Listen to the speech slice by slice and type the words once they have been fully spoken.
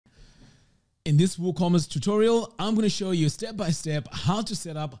In this WooCommerce tutorial, I'm going to show you step by step how to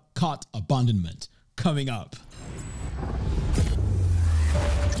set up cart abandonment. Coming up.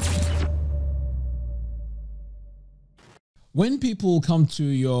 When people come to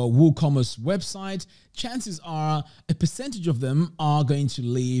your WooCommerce website, chances are a percentage of them are going to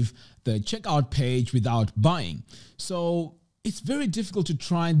leave the checkout page without buying. So it's very difficult to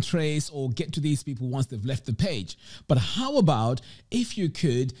try and trace or get to these people once they've left the page. But how about if you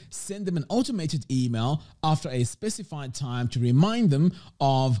could send them an automated email after a specified time to remind them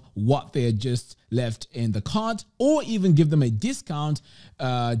of what they had just left in the cart, or even give them a discount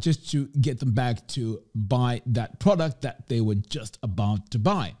just to get them back to buy that product that they were just about to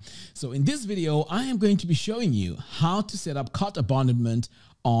buy. So in this video, I am going to be showing you how to set up cart abandonment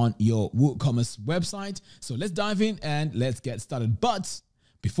on your WooCommerce website. So let's dive in and let's get started. But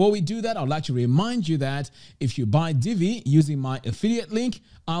before we do that, I'd like to remind you that if you buy Divi using my affiliate link,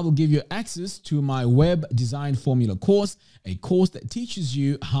 I will give you access to my web design formula course, a course that teaches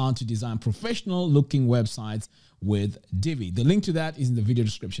you how to design professional looking websites with Divi. The link to that is in the video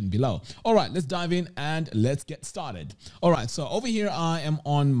description below. All right, let's dive in and let's get started. All right, so over here I am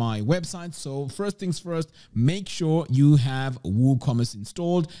on my website. So first things first, make sure you have WooCommerce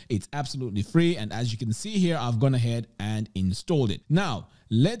installed. It's absolutely free. And as you can see here, I've gone ahead and installed it. Now,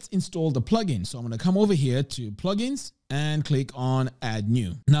 let's install the plugin. So I'm going to come over here to plugins and click on add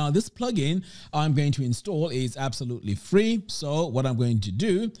new. Now this plugin I'm going to install is absolutely free. So what I'm going to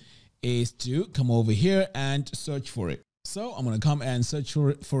do is to come over here and search for it. So I'm going to come and search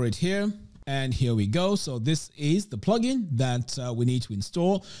for it here. And here we go. So this is the plugin that we need to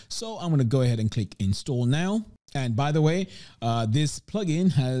install. So I'm going to go ahead and click install now. And by the way, this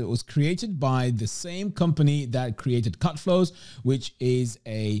plugin was created by the same company that created Cutflows, which is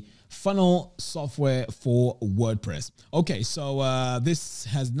a funnel software for WordPress. Okay, so this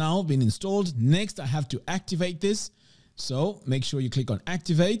has now been installed. Next, I have to activate this. So make sure you click on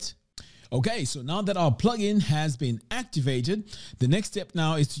activate. Okay, so now that our plugin has been activated, the next step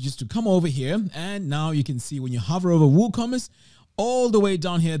now is to come over here, and now you can see when you hover over WooCommerce, all the way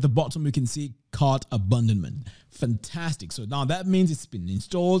down here at the bottom, you can see cart abandonment. Fantastic. So now that means it's been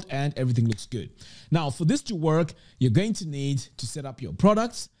installed and everything looks good. Now for this to work, you're going to need to set up your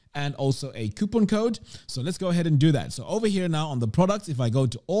products and also a coupon code. So let's go ahead and do that. So over here now on the products, if I go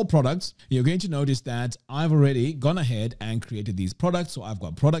to all products, you're going to notice that I've already gone ahead and created these products. So I've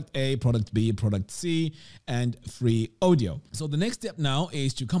got product A, product B, product C, and free audio. So the next step now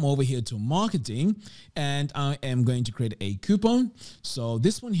is to come over here to marketing, and I am going to create a coupon. So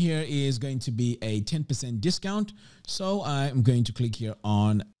this one here is going to be a 10% discount. So I'm going to click here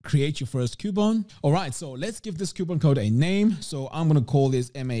on create your first coupon. All right, so let's give this coupon code a name. So I'm going to call this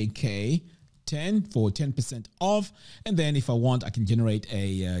MAK10 for 10% off. And then if I want, I can generate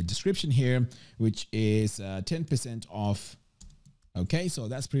a description here, which is 10% off. Okay, so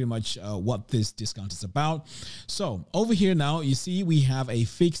that's pretty much what this discount is about. So over here now, you see we have a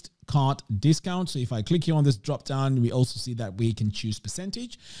fixed cart discount. So if I click here on this drop down, we also see that we can choose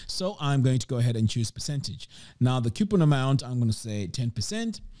percentage. So I'm going to go ahead and choose percentage. Now the coupon amount, I'm going to say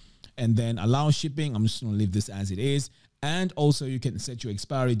 10%, and then allow shipping. I'm just going to leave this as it is. And also you can set your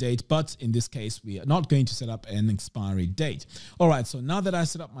expiry date, but in this case, we are not going to set up an expiry date. All right, so now that I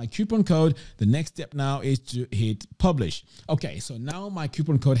set up my coupon code, the next step now is to hit publish. Okay, so now my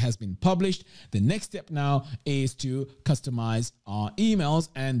coupon code has been published. The next step now is to customize our emails,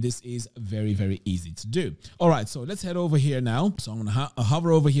 and this is very, very easy to do. All right, so let's head over here now. So I'm going to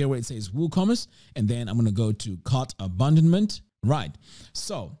hover over here where it says WooCommerce, and then I'm going to go to cart abandonment. Right,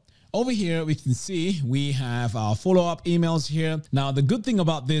 so over here, we can see we have our follow-up emails here. Now, the good thing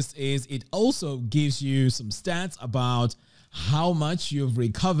about this is it also gives you some stats about how much you've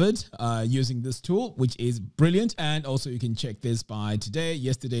recovered using this tool, which is brilliant. And also you can check this by today,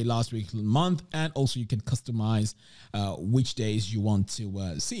 yesterday, last week, month, and also you can customize which days you want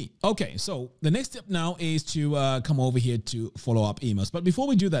to see. Okay, so the next step now is to come over here to follow-up emails. But before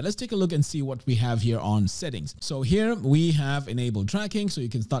we do that, let's take a look and see what we have here on settings. So here we have enabled tracking, so you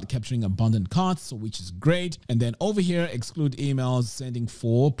can start capturing abandoned carts, so which is great. And then over here, exclude emails, sending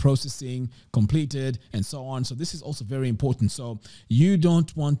for, processing, completed, and so on. So this is also very important. So you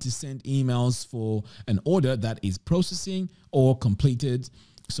don't want to send emails for an order that is processing or completed.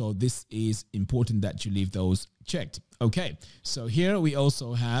 So this is important that you leave those checked. Okay, so here we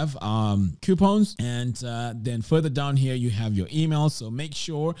also have coupons, and then further down here you have your email. So make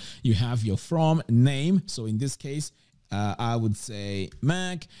sure you have your from name. So in this case, I would say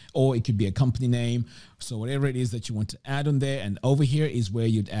Mac, or it could be a company name. So whatever it is that you want to add on there. And over here is where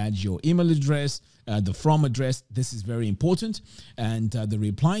you'd add your email address the from address, this is very important. And the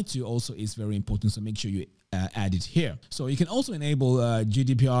reply to also is very important. So make sure you add it here. So you can also enable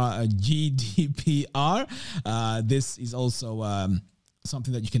GDPR. This is also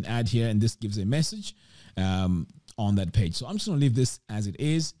something that you can add here, and this gives a message on that page. So I'm just going to leave this as it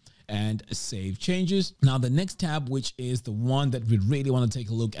is and save changes. Now the next tab, which is the one that we really want to take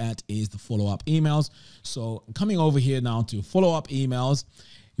a look at, is the follow-up emails. So coming over here now to follow-up emails,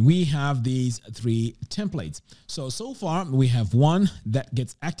 we have these 3 templates. So far we have one that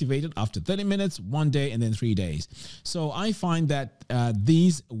gets activated after 30 minutes, 1 day, and then 3 days. So I find that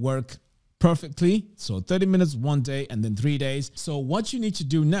these work perfectly. So 30 minutes, 1 day, and then 3 days. So what you need to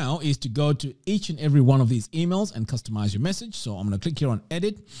do now is to go to each and every one of these emails and customize your message. So I'm going to click here on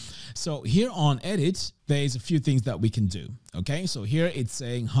edit. So here on edit, there's a few things that we can do. Okay. So here it's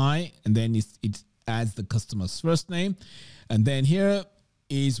saying hi, and then it adds the customer's first name. And then here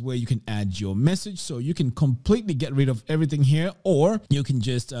is where you can add your message. So you can completely get rid of everything here, or you can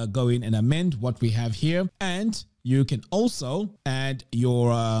just go in and amend what we have here. And you can also add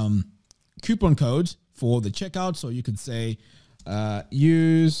your coupon code for the checkout. So you could say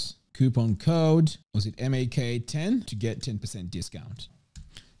use coupon code, was it MAK10, to get 10% discount.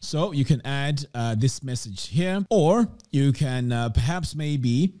 So you can add this message here, or you can perhaps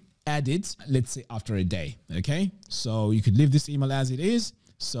maybe add it, let's say after a day. Okay, so you could leave this email as it is.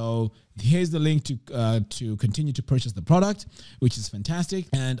 So here's the link to continue to purchase the product, which is fantastic.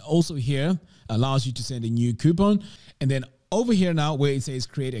 And also here allows you to send a new coupon. And then over here now where it says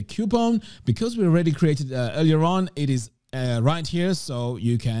create a coupon, because we already created earlier on, it is right here. So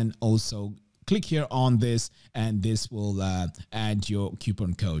you can also click here on this, and this will add your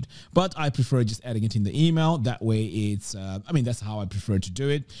coupon code. But I prefer just adding it in the email. That way it's, I mean, that's how I prefer to do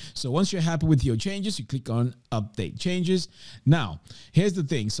it. So once you're happy with your changes, you click on update changes. Now, here's the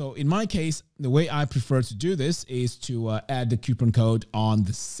thing. So in my case, the way I prefer to do this is to add the coupon code on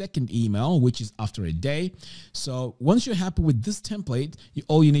the second email, which is after a day. So once you're happy with this template,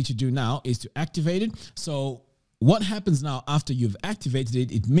 all you need to do now is to activate it. So what happens now after you've activated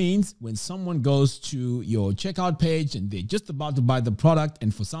it, it means when someone goes to your checkout page and they're just about to buy the product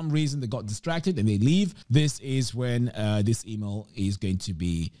and for some reason they got distracted and they leave, this is when this email is going to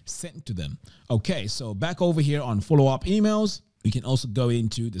be sent to them. Okay, so back over here on follow-up emails, we can also go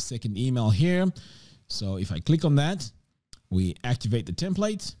into the second email here. So if I click on that, we activate the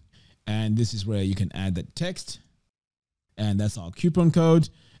template, and this is where you can add that text, and that's our coupon code.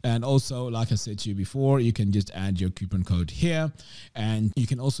 And also, like I said to you before, you can just add your coupon code here, and you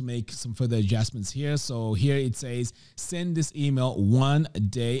can also make some further adjustments here. So here it says, send this email 1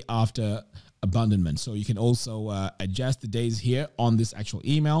 day after abandonment. So you can also adjust the days here on this actual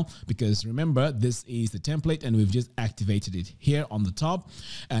email, because remember, this is the template and we've just activated it here on the top.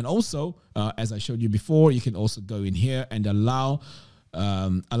 And also, as I showed you before, you can also go in here and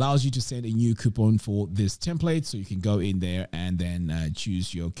allows you to send a new coupon for this template. So you can go in there and then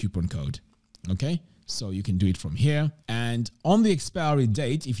choose your coupon code. Okay, so you can do it from here. And on the expiry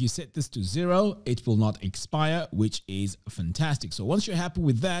date, if you set this to 0, it will not expire, which is fantastic. So once you're happy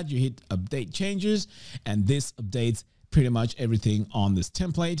with that, you hit update changes, and this updates pretty much everything on this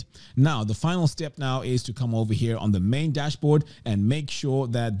template. Now, the final step now is to come over here on the main dashboard and make sure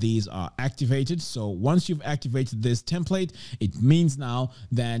that these are activated. So once you've activated this template, it means now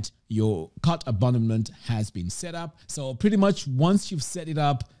that your cart abandonment has been set up. So pretty much once you've set it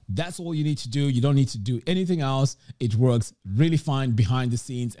up, that's all you need to do. You don't need to do anything else. It works really fine behind the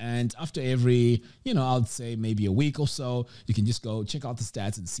scenes. And after every, I'd say maybe a week or so, you can just go check out the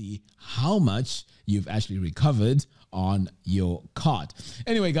stats and see how much you've actually recovered on your cart.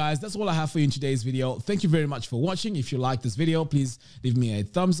 Anyway, guys, that's all I have for you in today's video. Thank you very much for watching. If you like this video, please leave me a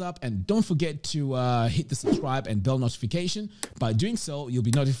thumbs up, and don't forget to hit the subscribe and bell notification. By doing so, you'll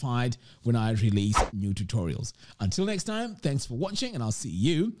be notified when I release new tutorials. Until next time, thanks for watching, and I'll see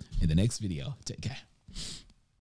you in the next video. Take care.